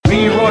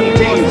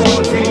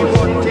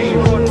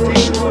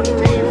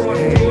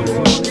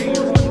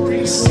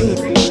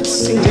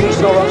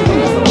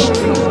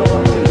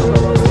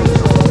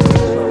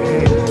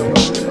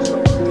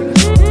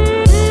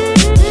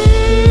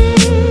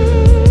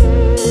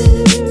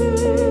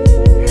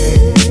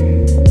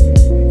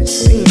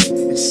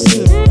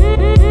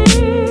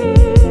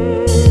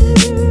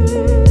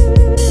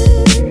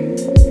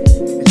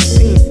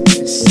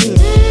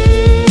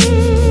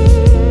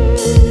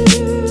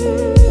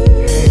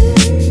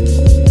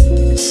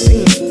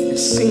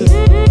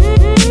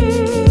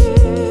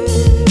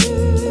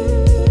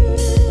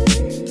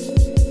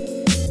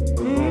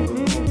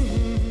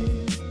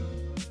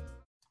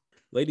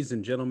Ladies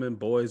and gentlemen,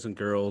 boys and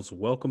girls,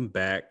 welcome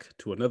back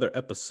to another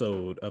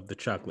episode of the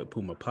Chocolate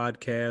Puma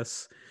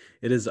podcast.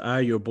 It is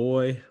I, your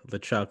boy, the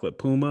Chocolate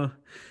Puma,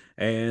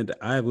 and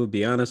I will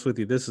be honest with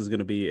you, this is going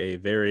to be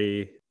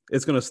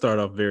it's going to start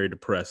off very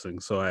depressing,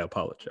 so I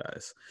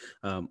apologize.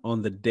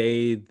 On the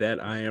day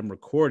that I am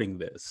recording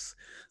this,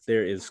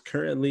 there is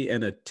currently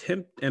an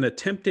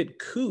attempted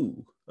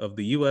coup of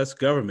the U.S.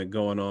 government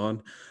going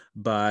on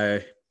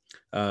by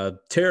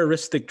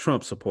terroristic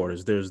Trump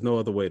supporters. There's no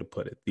other way to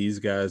put it. These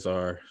guys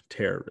are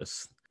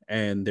terrorists,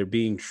 and they're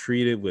being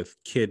treated with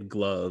kid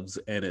gloves,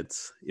 and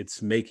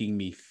it's making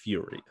me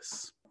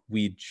furious.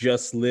 We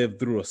just lived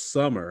through a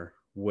summer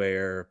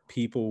where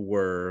people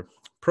were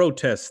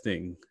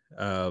protesting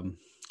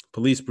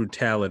police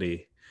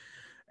brutality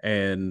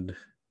and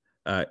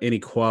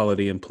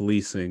inequality in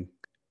policing,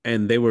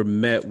 and they were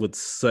met with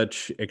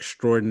such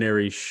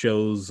extraordinary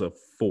shows of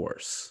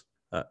force,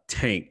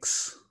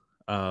 tanks,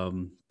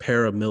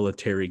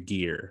 paramilitary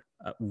gear,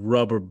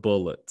 rubber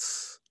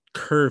bullets,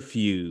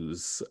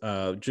 curfews,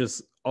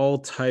 just all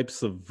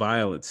types of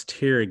violence,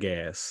 tear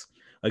gas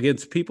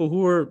against people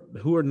who are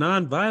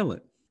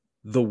nonviolent.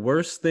 The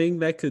worst thing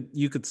that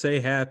you could say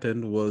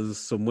happened was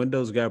some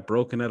windows got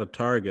broken at a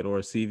Target or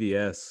a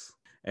CVS.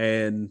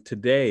 And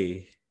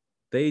today,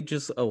 they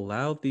just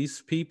allowed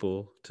these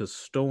people to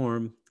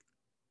storm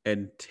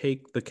and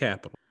take the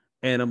Capitol.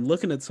 And I'm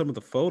looking at some of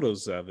the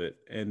photos of it,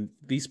 and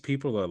these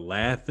people are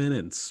laughing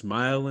and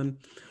smiling.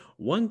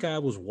 One guy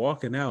was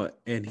walking out,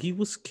 and he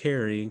was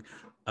carrying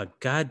a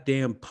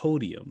goddamn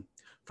podium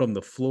from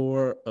the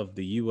floor of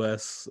the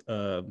U.S.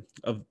 Of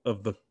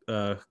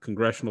the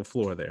congressional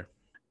floor there,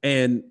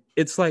 and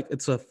it's like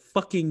it's a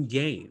fucking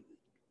game,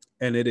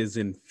 and it is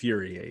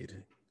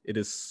infuriating. It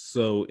is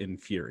so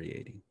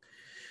infuriating,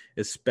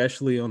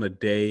 especially on a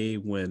day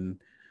when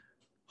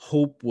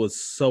hope was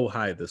so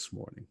high this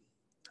morning.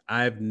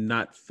 I've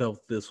not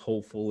felt this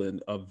hopeful in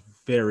a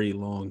very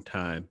long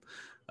time.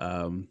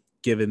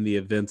 Given the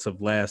events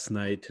of last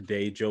night,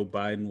 today Joe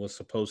Biden was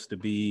supposed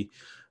to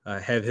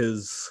have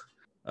his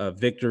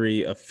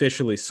victory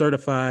officially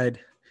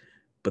certified,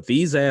 but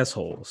these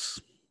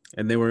assholes,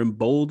 and they were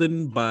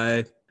emboldened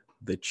by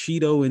the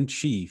Cheeto in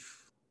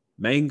chief,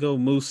 Mango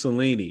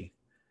Mussolini,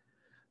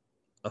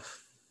 a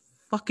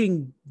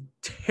fucking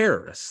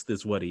terrorist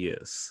is what he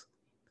is.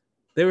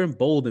 They were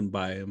emboldened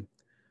by him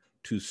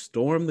to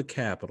storm the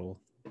Capitol,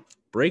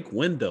 break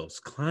windows,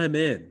 climb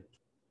in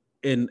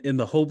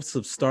the hopes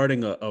of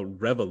starting a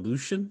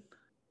revolution.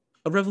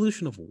 A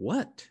revolution of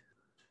what?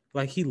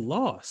 Like he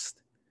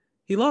lost.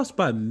 He lost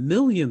by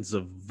millions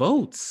of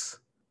votes.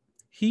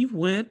 He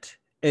went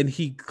and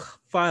he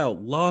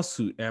filed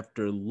lawsuit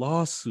after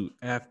lawsuit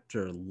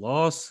after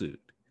lawsuit,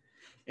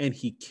 and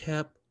he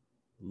kept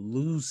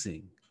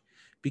losing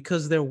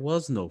because there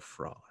was no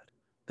fraud.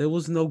 There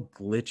was no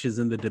glitches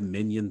in the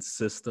Dominion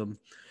system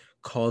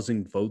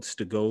causing votes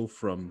to go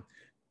from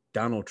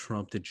Donald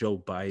Trump to Joe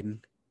Biden.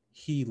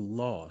 He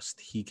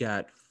lost. He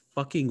got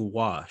fucking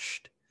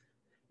washed,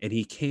 and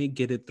he can't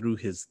get it through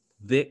his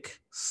thick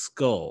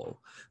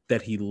skull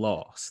that he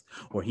lost,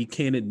 or he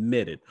can't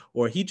admit it,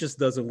 or he just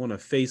doesn't want to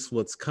face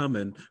what's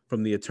coming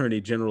from the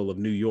Attorney General of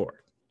New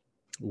York.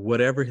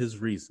 Whatever his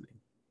reasoning,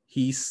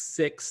 he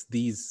sicks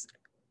these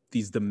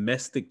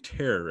domestic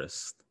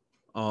terrorists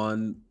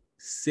on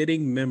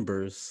sitting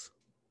members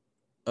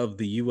of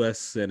the U.S.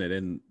 Senate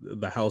and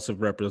the House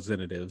of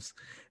Representatives,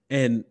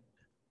 and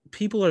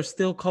people are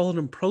still calling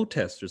them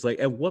protesters. Like,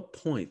 at what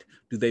point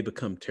do they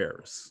become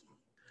terrorists?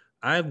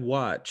 I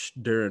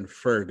watched during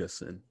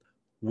Ferguson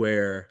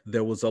where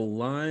there was a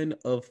line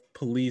of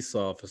police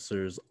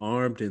officers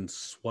armed in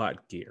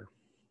SWAT gear,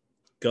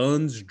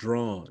 guns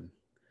drawn.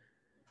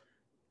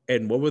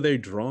 And what were they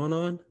drawn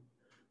on?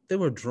 They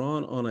were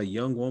drawn on a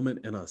young woman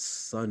in a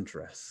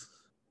sundress.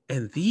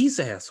 And these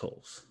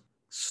assholes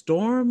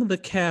storm the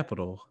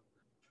Capitol,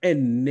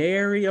 and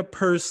nary a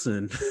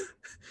person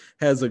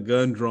has a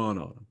gun drawn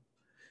on them.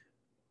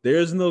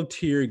 There's no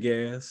tear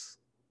gas.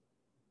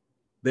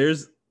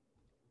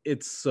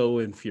 It's so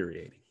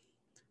infuriating.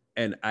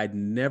 And I'd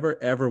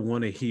never, ever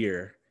want to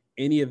hear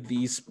any of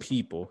these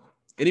people,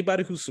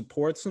 anybody who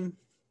supports them,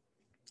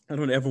 I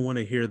don't ever want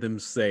to hear them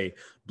say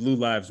Blue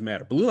Lives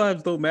Matter. Blue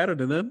lives don't matter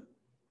to them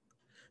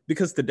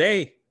because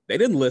today they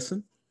didn't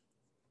listen.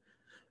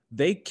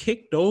 They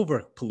kicked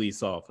over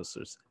police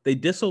officers. They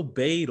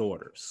disobeyed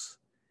orders,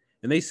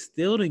 and they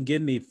still didn't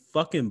get any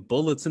fucking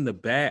bullets in the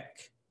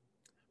back.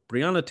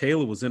 Breonna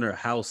Taylor was in her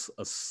house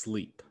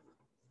asleep.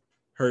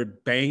 Her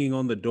banging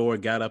on the door,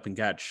 got up and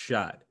got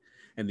shot.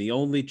 And the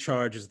only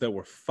charges that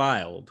were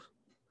filed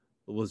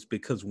was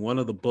because one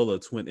of the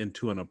bullets went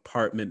into an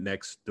apartment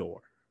next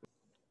door.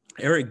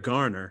 Eric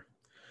Garner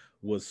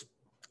was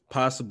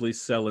possibly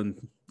selling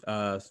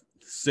loose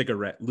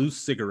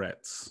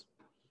cigarettes.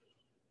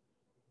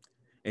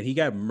 And he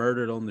got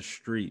murdered on the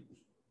street.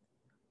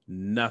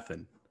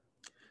 Nothing.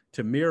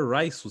 Tamir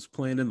Rice was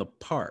playing in the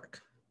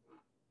park.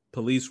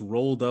 Police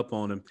rolled up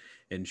on him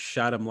and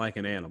shot him like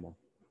an animal.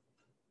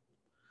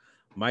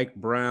 Mike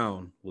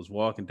Brown was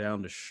walking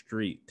down the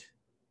street,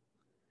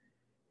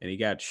 and he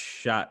got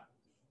shot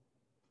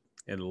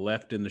and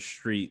left in the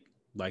street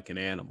like an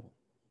animal.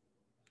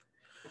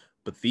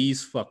 But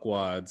these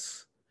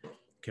fuckwads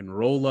can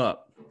roll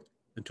up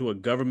into a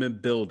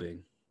government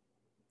building,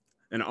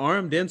 an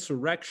armed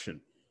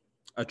insurrection,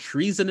 a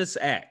treasonous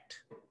act.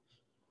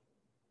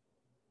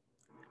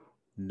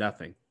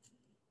 Nothing.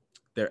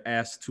 They're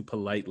asked to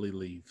politely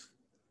leave.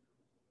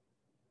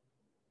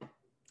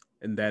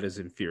 And that is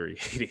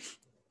infuriating.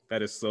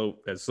 That's so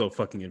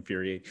fucking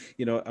infuriating.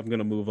 You know, I'm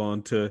gonna move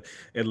on to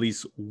at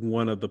least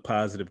one of the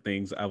positive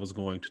things I was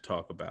going to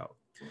talk about.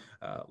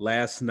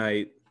 Last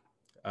night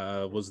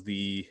was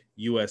the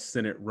U.S.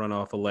 Senate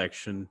runoff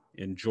election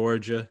in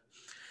Georgia,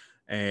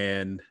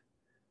 and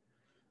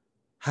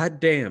hot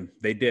damn,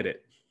 they did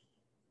it.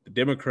 The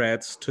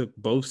Democrats took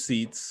both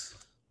seats.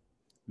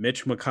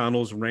 Mitch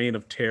McConnell's reign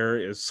of terror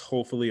is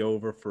hopefully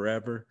over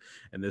forever,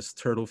 and this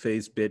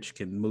turtle-faced bitch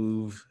can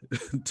move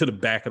to the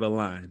back of the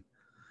line.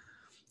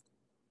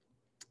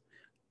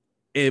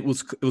 It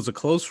was a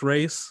close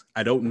race.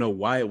 I don't know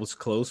why it was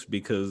close,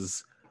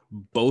 because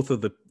both of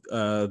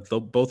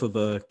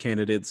the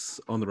candidates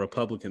on the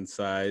Republican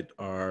side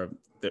they're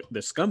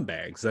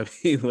scumbags. I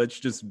mean, let's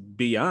just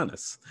be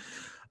honest.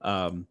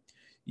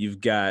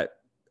 You've got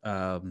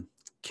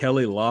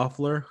Kelly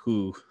Loeffler,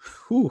 who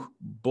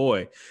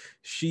boy,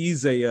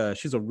 she's a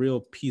real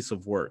piece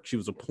of work. She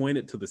was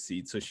appointed to the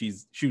seat, so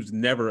she was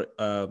never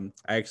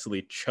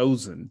actually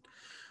chosen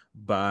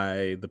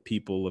by the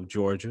people of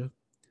Georgia.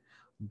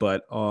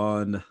 But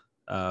on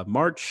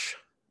March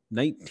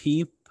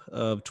 19th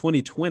of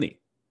 2020,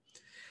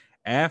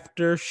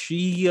 after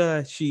she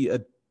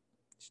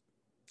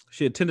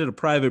attended a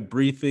private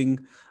briefing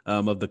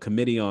of the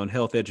Committee on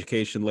Health,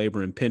 Education,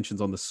 Labor, and Pensions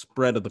on the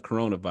spread of the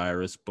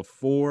coronavirus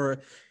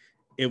before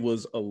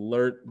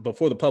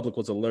the public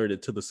was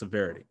alerted to the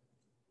severity.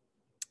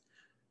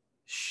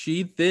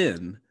 She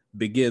then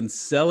began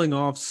selling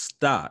off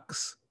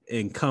stocks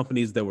in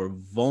companies that were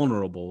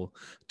vulnerable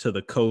to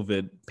the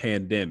COVID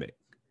pandemic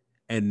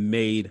and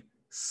made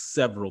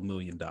several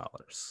 $million.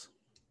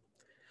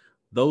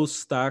 Those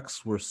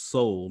stocks were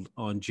sold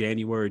on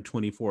January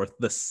 24th,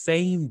 the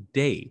same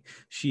day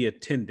she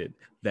attended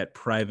that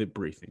private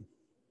briefing.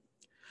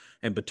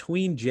 And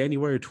between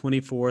January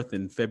 24th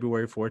and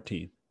February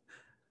 14th,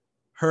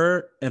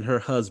 her and her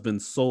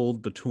husband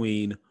sold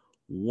between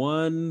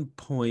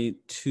 1.2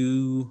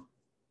 to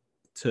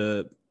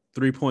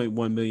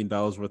 $3.1 million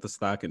worth of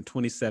stock in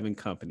 27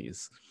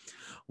 companies,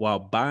 while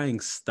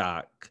buying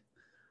stock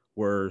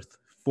worth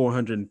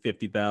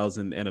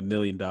 $450,000 and $1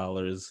 million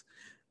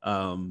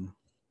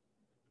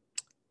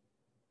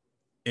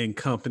in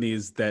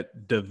companies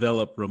that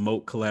develop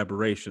remote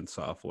collaboration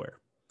software.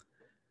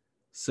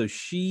 So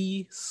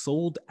she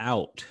sold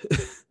out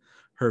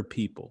her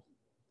people.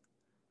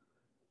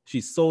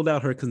 She sold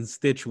out her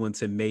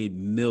constituents and made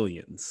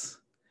millions.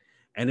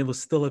 And it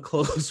was still a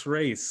close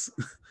race.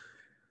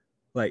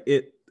 Like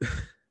it.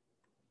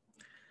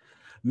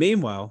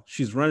 Meanwhile,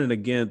 she's running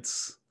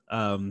against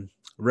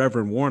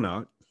Reverend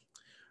Warnock.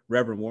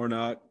 Reverend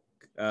Warnock,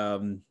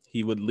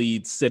 he would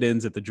lead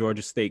sit-ins at the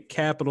Georgia State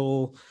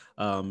Capitol.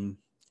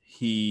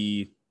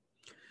 He,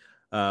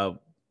 from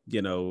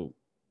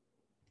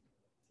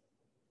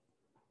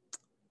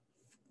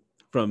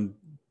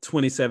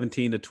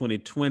 2017 to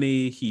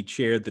 2020, he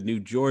chaired the New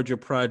Georgia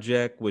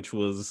Project, which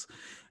was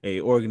a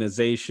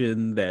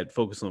organization that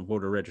focused on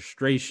voter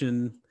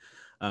registration.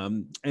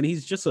 And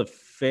he's just a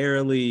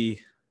fairly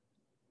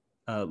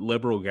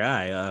liberal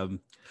guy.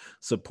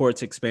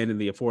 Supports expanding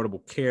the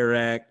Affordable Care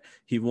Act.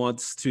 He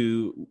wants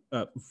to,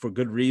 for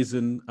good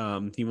reason,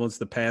 he wants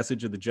the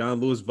passage of the John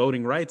Lewis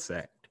Voting Rights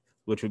Act,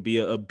 which would be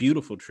a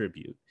beautiful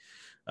tribute.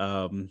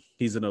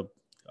 He's a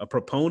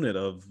proponent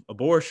of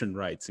abortion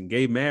rights and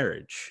gay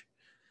marriage.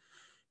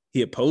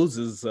 He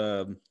opposes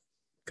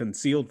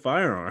concealed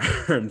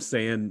firearms,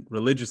 saying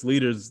religious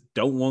leaders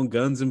don't want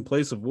guns in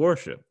place of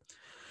worship.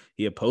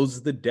 He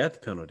opposes the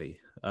death penalty.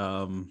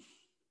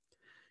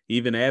 He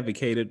even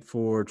advocated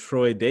for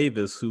Troy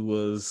Davis, who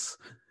was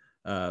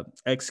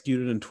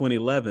executed in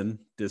 2011,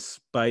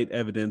 despite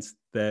evidence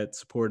that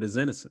supported his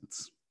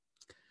innocence.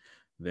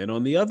 Then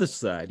on the other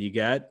side, you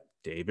got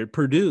David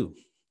Perdue,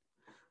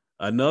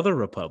 another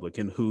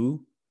Republican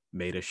who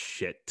made a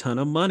shit ton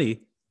of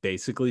money,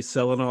 basically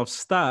selling off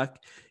stock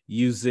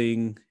he was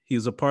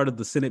a part of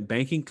the Senate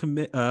Banking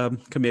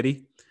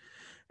Committee,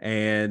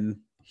 and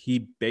he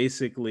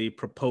basically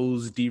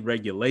proposed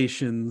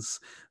deregulations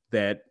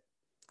that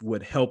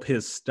would help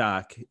his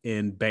stock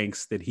in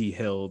banks that he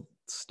held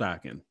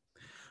stock in.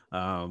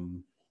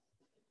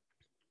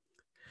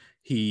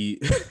 He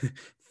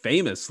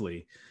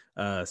famously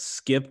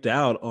skipped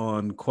out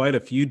on quite a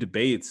few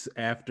debates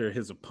after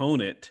his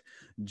opponent,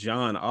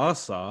 John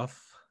Ossoff,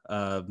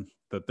 the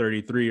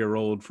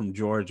 33-year-old from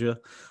Georgia,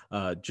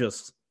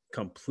 just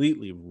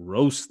completely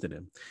roasted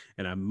him.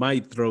 And I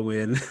might throw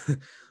in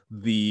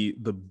the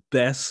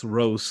best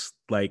roast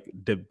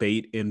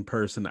debate in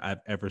person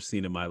I've ever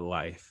seen in my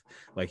life.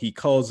 Like, he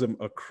calls him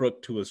a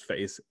crook to his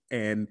face,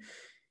 and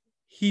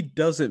he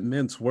doesn't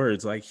mince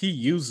words. Like, he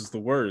uses the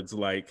words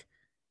like,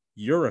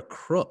 You're a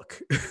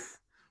crook.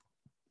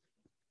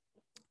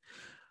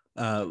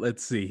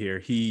 Let's see here.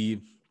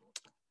 He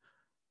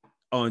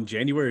On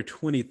January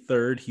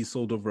 23rd, he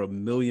sold over $1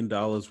 million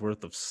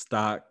worth of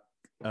stock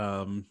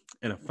in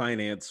a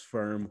finance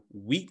firm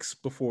weeks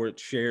before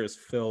its shares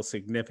fell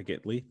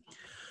significantly.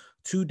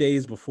 2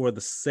 days before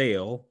the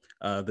sale,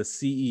 the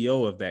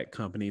CEO of that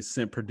company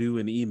sent Purdue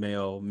an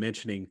email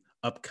mentioning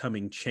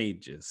upcoming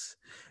changes,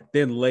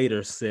 then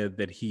later said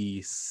that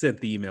he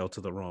sent the email to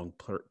the wrong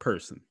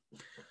person.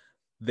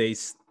 They,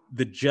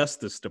 the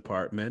Justice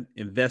Department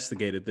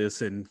investigated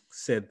this and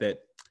said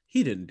that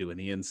he didn't do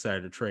any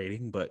insider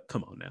trading, but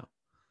come on now.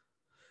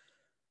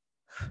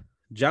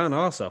 John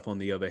Ossoff, on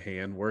the other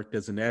hand, worked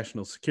as a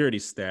national security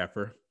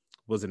staffer,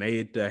 was an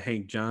aide to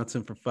Hank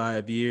Johnson for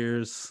 5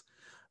 years.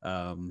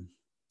 Um,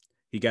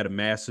 he got a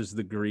master's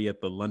degree at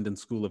the London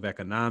School of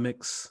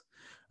Economics.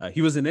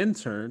 He was an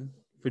intern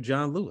for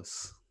John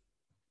Lewis.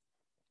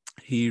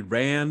 He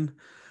ran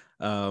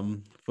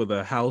for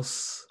the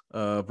House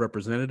of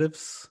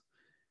Representatives.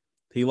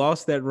 He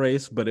lost that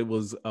race, but it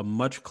was a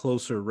much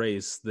closer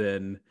race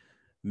than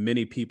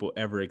many people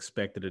ever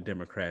expected a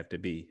Democrat to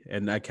be.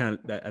 And I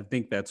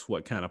think that's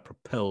what kind of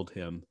propelled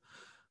him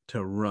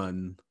to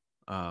run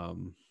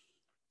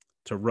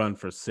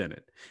for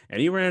Senate.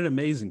 And he ran an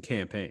amazing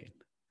campaign.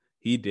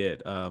 He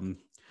did.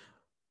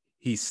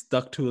 He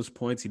stuck to his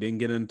points. He didn't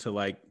get into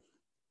like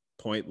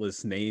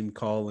pointless name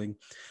calling.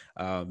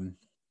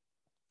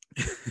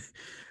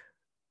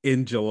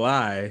 In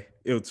July,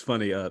 it was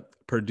funny.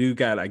 Purdue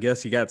I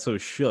guess he got so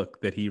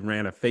shook that he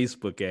ran a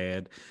Facebook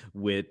ad,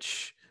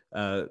 which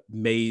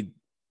made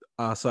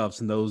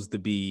Ossoff's nose to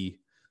be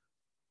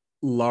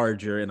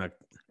larger in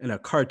a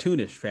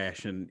cartoonish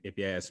fashion, if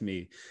you ask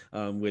me,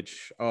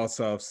 which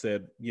Ossoff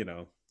said,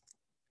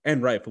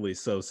 and rightfully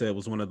so, said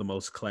was one of the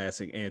most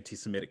classic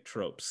anti-Semitic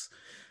tropes.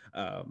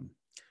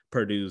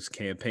 Purdue's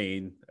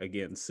campaign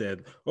again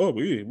said, "Oh,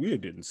 we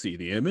didn't see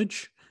the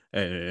image,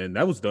 and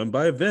that was done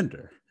by a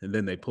vendor." And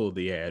then they pulled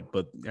the ad,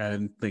 but I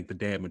didn't think the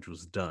damage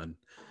was done.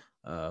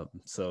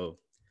 So,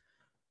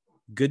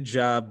 good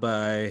job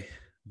by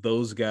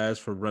those guys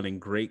for running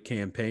great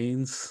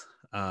campaigns.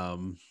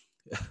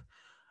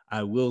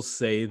 I will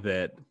say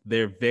that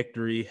their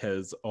victory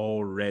has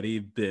already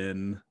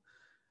been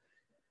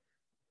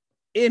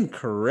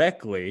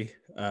incorrectly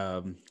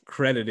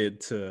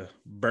credited to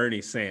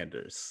Bernie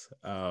Sanders.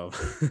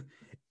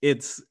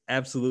 It's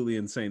absolutely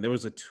insane. There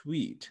was a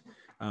tweet,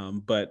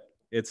 but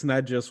it's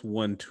not just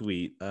one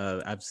tweet.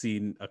 I've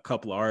seen a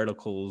couple of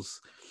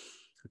articles,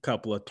 a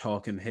couple of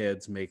talking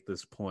heads make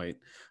this point.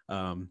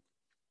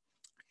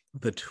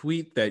 The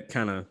tweet that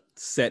kind of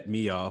set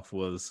me off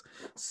was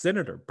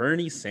Senator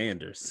Bernie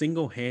Sanders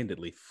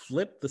single-handedly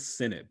flipped the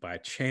Senate by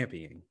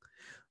championing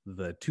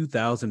the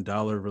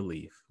 $2,000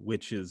 relief,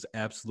 which is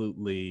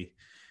absolutely,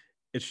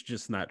 it's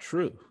just not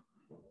true.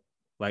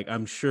 Like,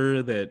 I'm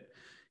sure that,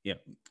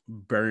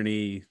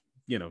 Bernie,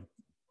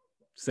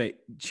 say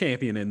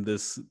championing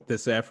this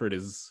effort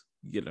is,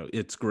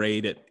 it's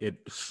great. It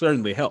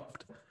certainly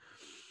helped,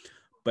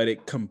 but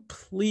it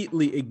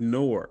completely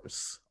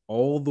ignores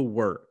all the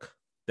work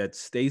that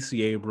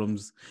Stacey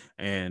Abrams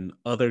and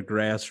other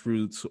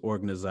grassroots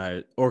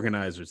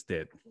organizers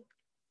did.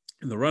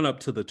 In the run up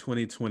to the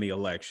 2020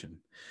 election,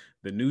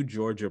 the New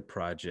Georgia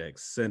Project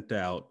sent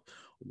out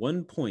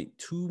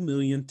 1.2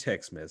 million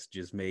text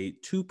messages,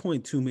 made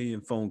 2.2 million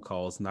phone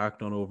calls,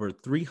 knocked on over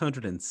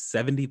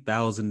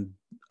 370,000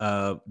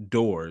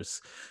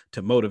 doors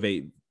to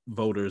motivate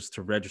voters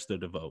to register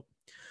to vote.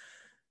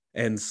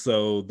 And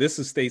so this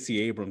is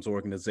Stacey Abrams'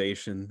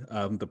 organization.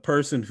 The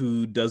person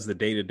who does the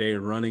day-to-day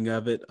running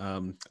of it,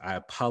 I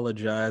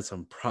apologize,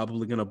 I'm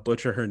probably going to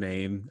butcher her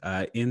name,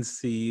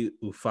 NC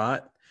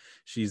Ufat.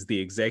 She's the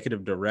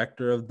executive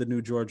director of the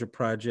New Georgia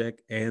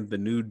Project and the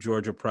New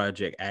Georgia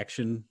Project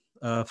Action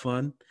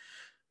Fund.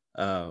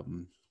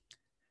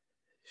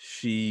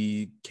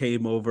 She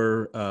came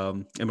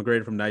over,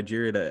 immigrated from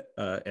Nigeria to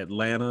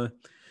Atlanta,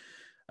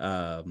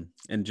 and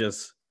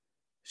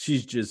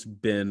she's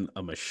just been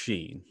a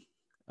machine.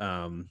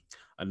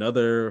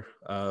 Another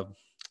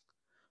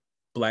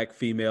Black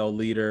female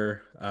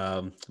leader,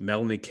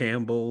 Melanie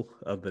Campbell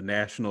of the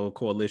National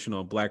Coalition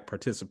on Black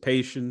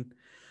Participation.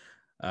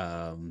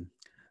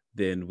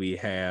 Then we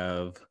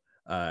have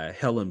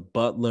Helen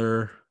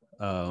Butler.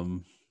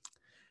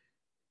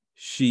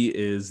 She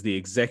is the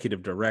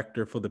executive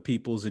director for the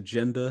People's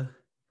Agenda.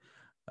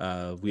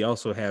 We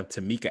also have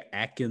Tamika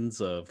Atkins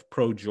of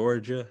Pro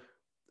Georgia.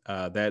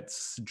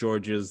 That's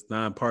Georgia's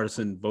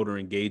nonpartisan voter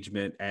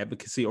engagement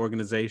advocacy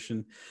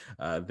organization.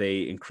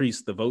 They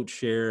increased the vote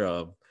share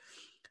of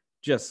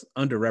just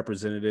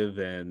underrepresented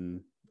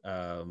and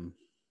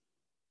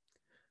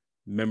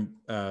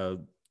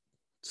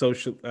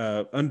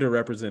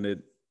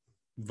underrepresented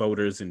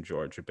voters in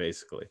Georgia,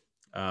 basically.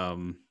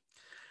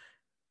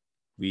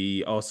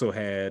 We also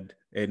had,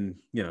 and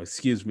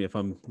excuse me if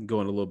I'm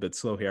going a little bit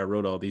slow here. I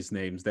wrote all these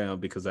names down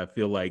because I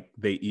feel like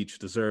they each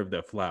deserve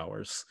their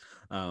flowers.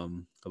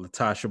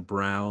 Latasha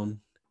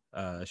Brown,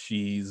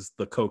 she's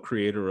the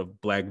co-creator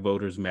of Black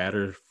Voters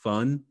Matter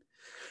Fund.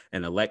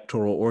 an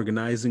electoral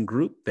organizing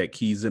group that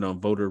keys in on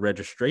voter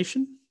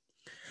registration.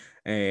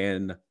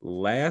 And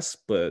last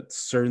but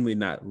certainly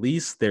not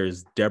least,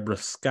 there's Deborah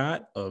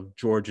Scott of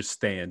Georgia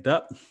Stand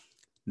Up.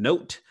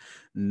 Note,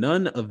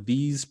 none of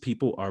these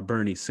people are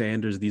Bernie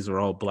Sanders. These are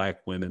all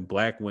Black women.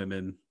 Black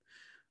women.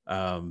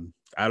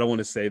 I don't want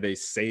to say they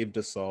saved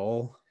us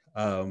all.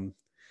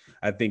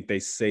 I think they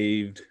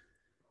saved.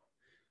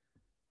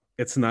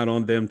 It's not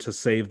on them to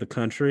save the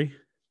country.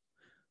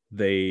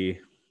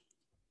 They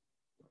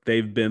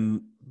they've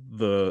been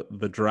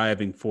the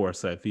driving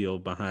force, I feel,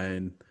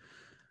 behind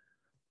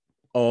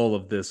all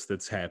of this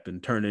that's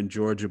happened, turning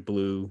Georgia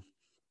blue,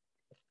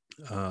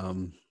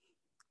 um,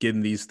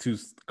 getting these two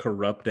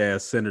corrupt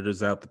ass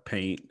senators out the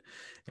paint,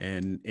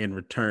 and in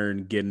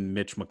return getting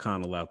Mitch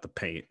McConnell out the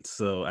paint.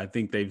 So I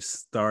think they've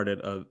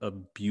started a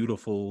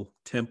beautiful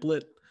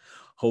template.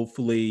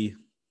 Hopefully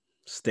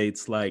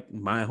states like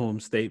my home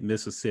state,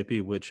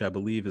 Mississippi, which I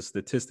believe is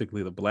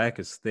statistically the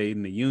blackest state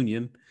in the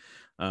union,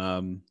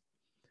 um,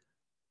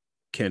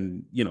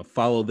 can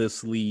follow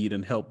this lead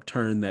and help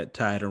turn that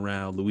tide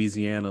around.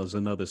 Louisiana is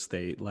another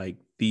state. Like,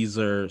 these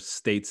are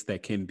states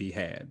that can be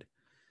had.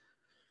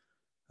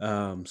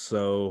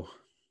 So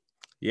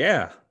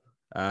yeah,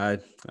 I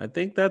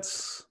think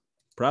that's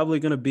probably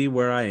going to be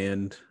where I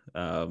end.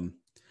 I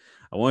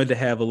wanted to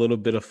have a little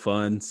bit of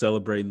fun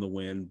celebrating the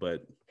win,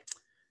 but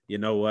you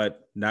know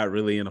what? Not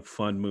really in a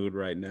fun mood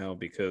right now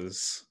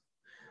because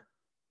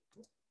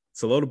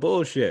it's a load of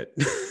bullshit.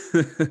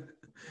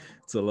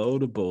 It's a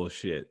load of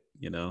bullshit.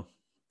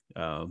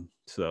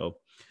 So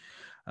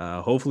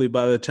hopefully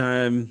by the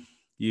time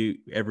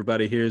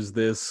everybody hears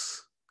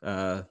this,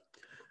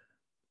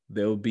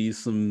 there'll be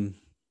some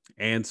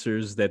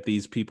answers that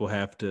these people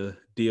have to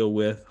deal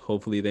with.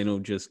 Hopefully they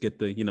don't just get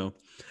to,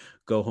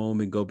 go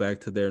home and go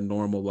back to their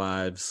normal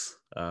lives.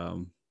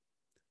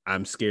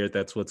 I'm scared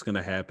that's what's going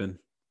to happen,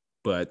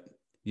 but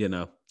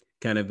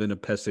kind of in a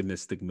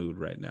pessimistic mood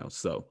right now.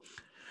 So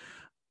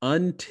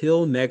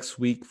until next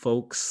week,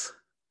 folks,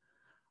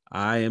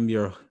 I am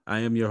your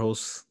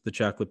host, the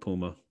Chocolate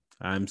Puma.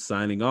 I'm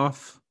signing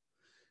off.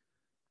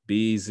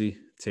 Be easy.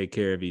 Take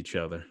care of each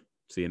other.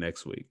 See you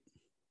next week.